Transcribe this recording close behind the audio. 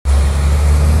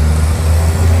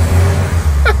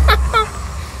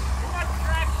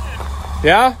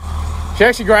Yeah? She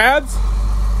actually grabs?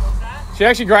 What's that? She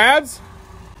actually grabs?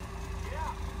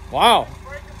 Yeah. Wow.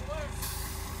 Break it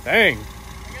loose. Dang.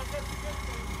 I guess that's a good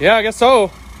thing. Yeah, I guess so. All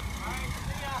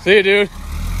right, See you, dude.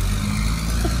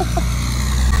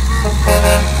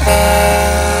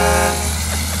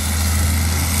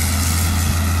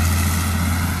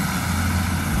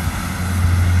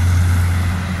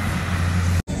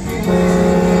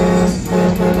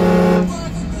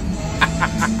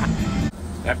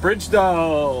 That bridge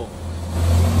though.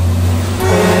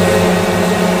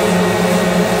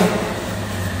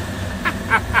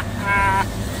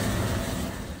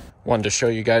 Wanted to show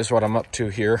you guys what I'm up to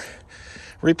here.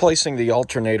 Replacing the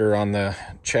alternator on the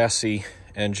chassis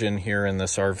engine here in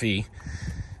this RV.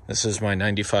 This is my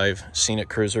 95 Scenic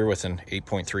Cruiser with an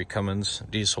 8.3 Cummins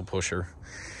diesel pusher.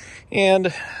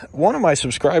 And one of my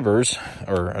subscribers,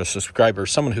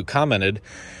 someone who commented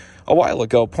a while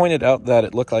ago, pointed out that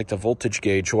it looked like the voltage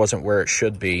gauge wasn't where it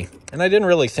should be. And I didn't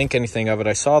really think anything of it.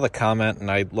 I saw the comment and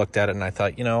I looked at it and I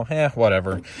thought, you know,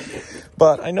 whatever.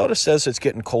 But I noticed as it's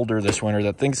getting colder this winter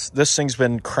that this thing's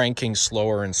been cranking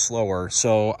slower and slower.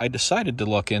 So I decided to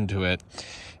look into it.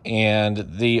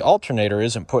 And the alternator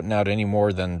isn't putting out any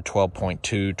more than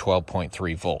 12.2,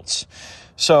 12.3 volts.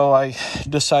 So I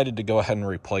decided to go ahead and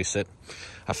replace it.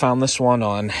 I found this one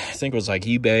on, I think it was like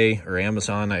eBay or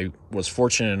Amazon. I was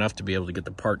fortunate enough to be able to get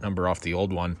the part number off the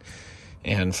old one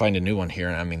and find a new one here.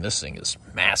 And I mean, this thing is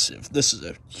massive. This is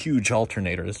a huge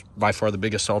alternator. It's by far the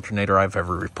biggest alternator I've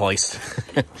ever replaced.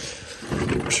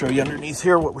 I'll show you underneath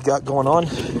here what we got going on.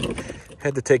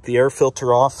 Had to take the air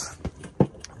filter off,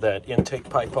 that intake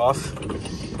pipe off,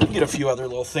 get a few other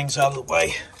little things out of the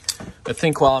way. I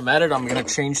think while I'm at it, I'm going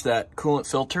to change that coolant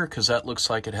filter because that looks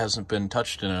like it hasn't been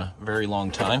touched in a very long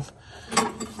time.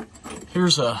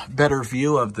 Here's a better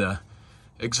view of the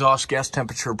exhaust gas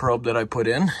temperature probe that I put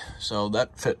in. So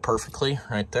that fit perfectly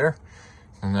right there.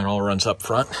 And that all runs up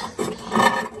front.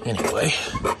 Anyway,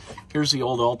 here's the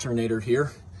old alternator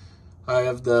here. I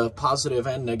have the positive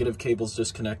and negative cables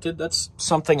disconnected. That's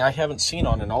something I haven't seen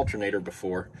on an alternator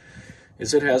before,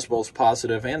 is it has both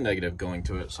positive and negative going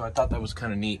to it. So I thought that was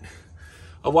kind of neat.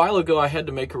 A while ago, I had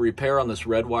to make a repair on this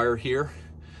red wire here.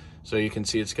 So you can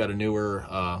see it's got a newer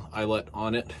eyelet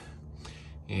on it.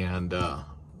 And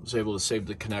was able to save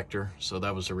the connector, so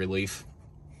that was a relief.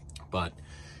 But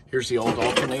here's the old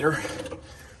alternator.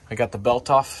 I got the belt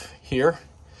off here.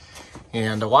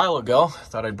 And a while ago, I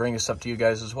thought I'd bring this up to you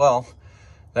guys as well.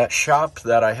 That shop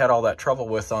that I had all that trouble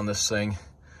with on this thing,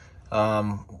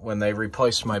 when they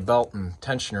replaced my belt and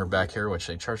tensioner back here, which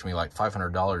they charged me like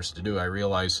 $500 to do, I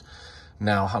realize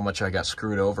now how much I got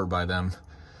screwed over by them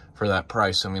for that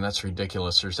price. I mean, that's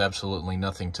ridiculous. There's absolutely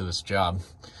nothing to this job.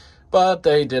 But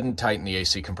they didn't tighten the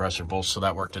AC compressor bolts, so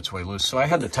that worked its way loose. So I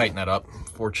had to tighten that up.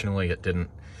 Fortunately, it didn't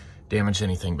damage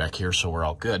anything back here, so we're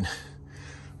all good.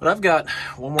 But I've got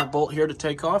one more bolt here to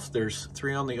take off. There's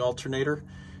 3 on the alternator.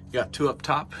 You got 2 up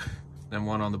top, then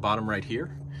 1 on the bottom right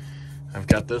here. I've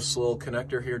got this little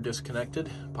connector here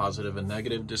disconnected, positive and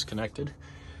negative disconnected,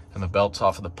 and the belt's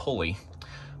off of the pulley.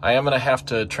 I am going to have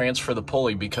to transfer the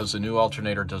pulley because the new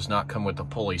alternator does not come with the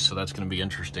pulley, so that's going to be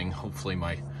interesting. Hopefully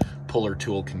my puller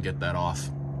tool can get that off.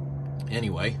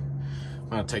 Anyway, I'm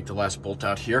going to take the last bolt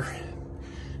out here.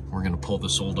 We're going to pull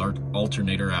this old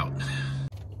alternator out.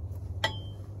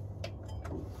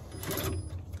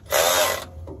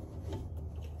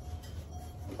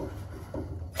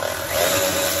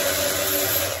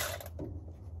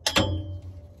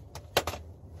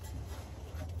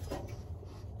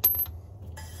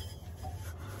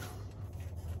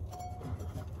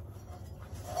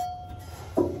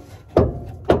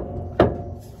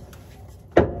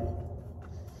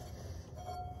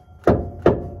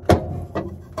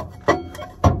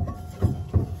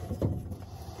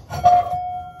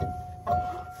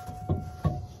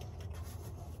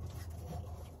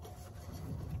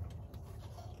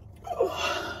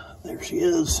 There she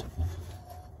is.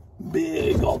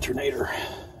 Big alternator.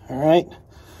 All right,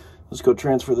 let's go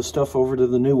transfer the stuff over to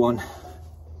the new one.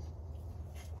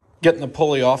 Getting the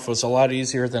pulley off was a lot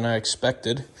easier than I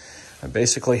expected. I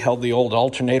basically held the old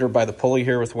alternator by the pulley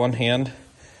here with one hand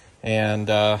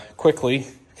and quickly,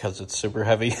 because it's super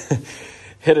heavy,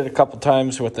 hit it a couple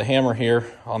times with the hammer here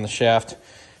on the shaft,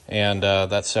 and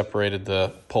that separated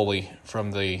the pulley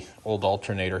from the old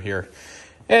alternator here.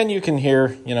 And you can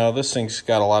hear, you know, this thing's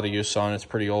got a lot of use on it. It's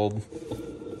pretty old.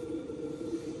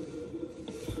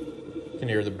 You can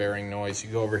hear the bearing noise.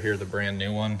 You go over here, the brand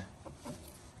new one.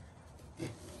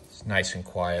 It's nice and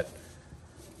quiet.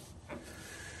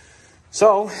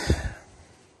 So,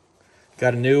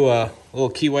 got a new little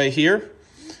keyway here.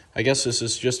 I guess this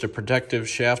is just a protective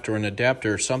shaft or an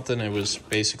adapter or something. It was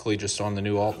basically just on the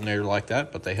new alternator like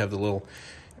that, but they have the little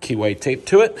keyway tape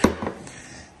to it.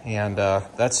 And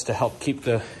that's to help keep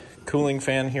the cooling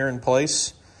fan here in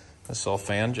place. This little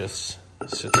fan just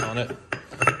sits on it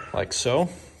like so.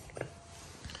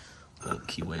 Little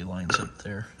keyway lines up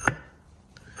there.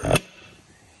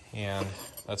 And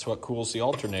that's what cools the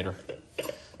alternator.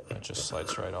 It just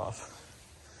slides right off.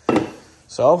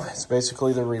 So it's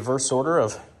basically the reverse order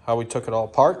of how we took it all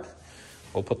apart.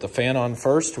 We'll put the fan on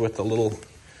first with the little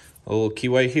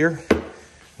keyway here. And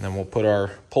then we'll put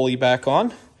our pulley back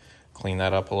on. Clean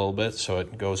that up a little bit so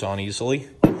it goes on easily.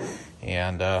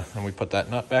 And then we put that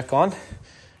nut back on.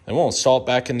 Then we'll install it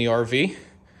back in the RV.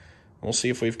 We'll see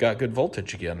if we've got good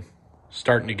voltage again.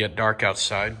 Starting to get dark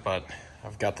outside, but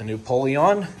I've got the new pulley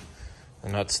on. The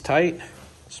nut's tight.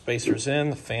 The spacer's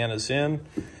in. The fan is in.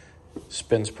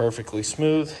 Spins perfectly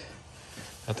smooth.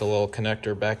 Got the little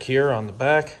connector back here on the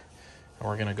back. And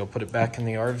we're going to go put it back in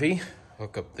the RV.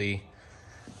 Hook up the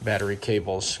battery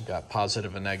cables. Got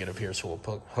positive and negative here, so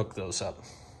we'll hook those up.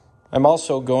 I'm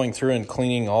also going through and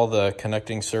cleaning all the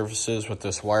connecting surfaces with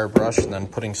this wire brush and then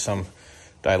putting some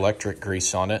dielectric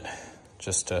grease on it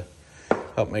just to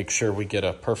help make sure we get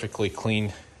a perfectly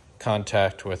clean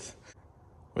contact with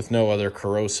no other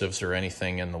corrosives or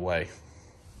anything in the way.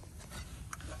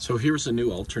 So here's a new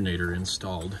alternator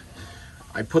installed.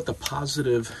 I put the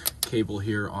positive cable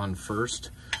here on first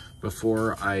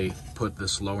before I put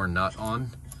this lower nut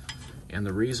on. And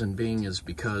the reason being is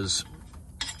because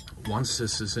once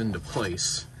this is into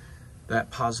place, that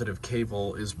positive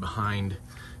cable is behind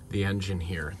the engine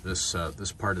here, this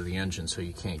part of the engine, so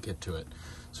you can't get to it.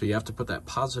 So you have to put that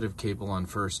positive cable on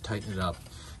first, tighten it up,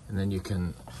 and then you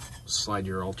can slide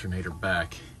your alternator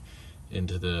back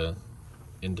into the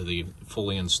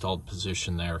fully installed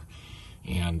position there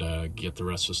and get the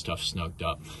rest of the stuff snugged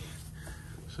up.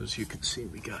 So as you can see,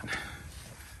 we got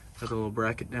a little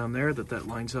bracket down there that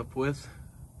lines up with.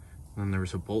 And then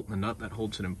there's a bolt and a nut that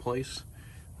holds it in place.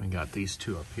 We got these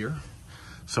two up here.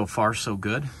 So far, so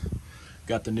good.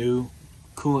 Got the new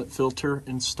coolant filter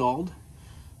installed.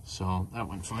 So that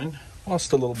went fine.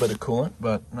 Lost a little bit of coolant,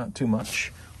 but not too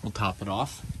much. We'll top it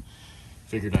off.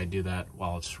 Figured I'd do that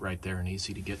while it's right there and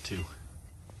easy to get to.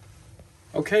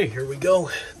 Okay, here we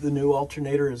go. The new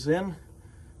alternator is in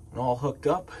and all hooked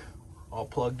up, all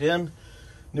plugged in.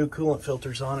 New coolant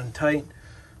filter's on and tight.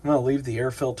 I'm gonna leave the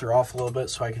air filter off a little bit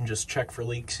so I can just check for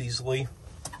leaks easily.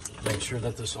 Make sure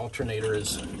that this alternator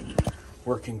is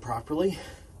working properly.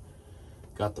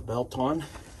 Got the belt on.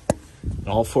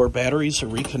 All 4 batteries are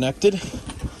reconnected.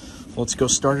 Let's go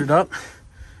start it up,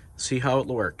 see how it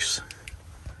works.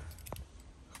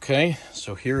 Okay,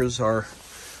 so here is our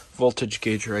voltage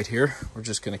gauge right here. We're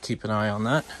just gonna keep an eye on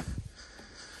that.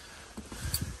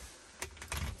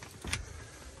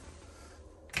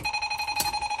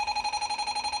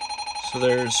 So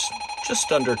there's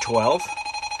just under 12,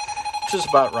 which is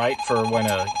about right for when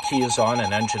a key is on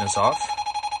and engine is off.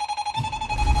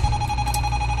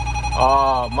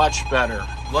 Oh, much better.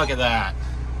 Look at that.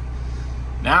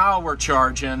 Now we're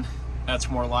charging. That's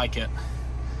more like it.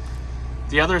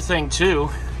 The other thing too,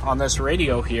 on this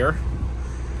radio here,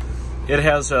 it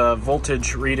has a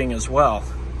voltage reading as well.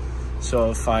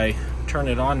 So if I turn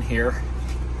it on here,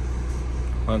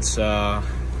 let's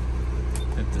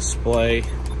hit display.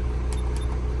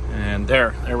 And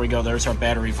there we go. There's our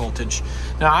battery voltage.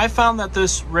 Now I found that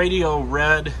this radio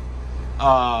read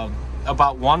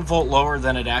about 1 volt lower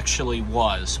than it actually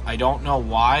was. I don't know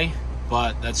why,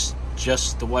 but that's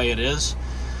just the way it is.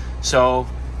 So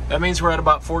that means we're at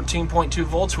about 14.2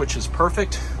 volts, which is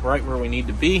perfect, right where we need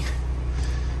to be.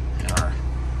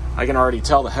 I can already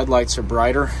tell the headlights are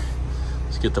brighter.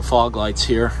 Let's get the fog lights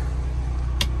here.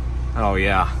 Oh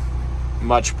yeah,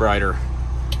 much brighter.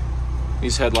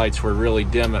 These headlights were really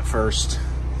dim at first.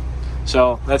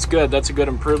 So that's good. That's a good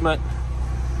improvement.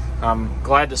 I'm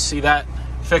glad to see that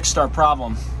fixed our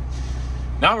problem.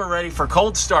 Now we're ready for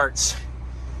cold starts.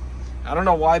 I don't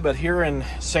know why, but here in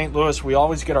St. Louis, we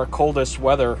always get our coldest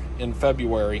weather in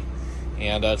February.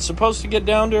 And it's supposed to get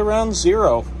down to around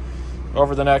 0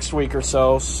 over the next week or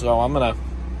so. So I'm gonna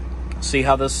see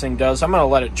how this thing does. I'm gonna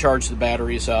let it charge the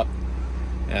batteries up.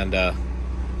 And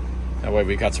that way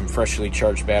we got some freshly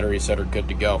charged batteries that are good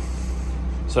to go.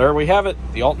 So there we have it.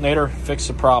 The alternator fixed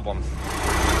the problem.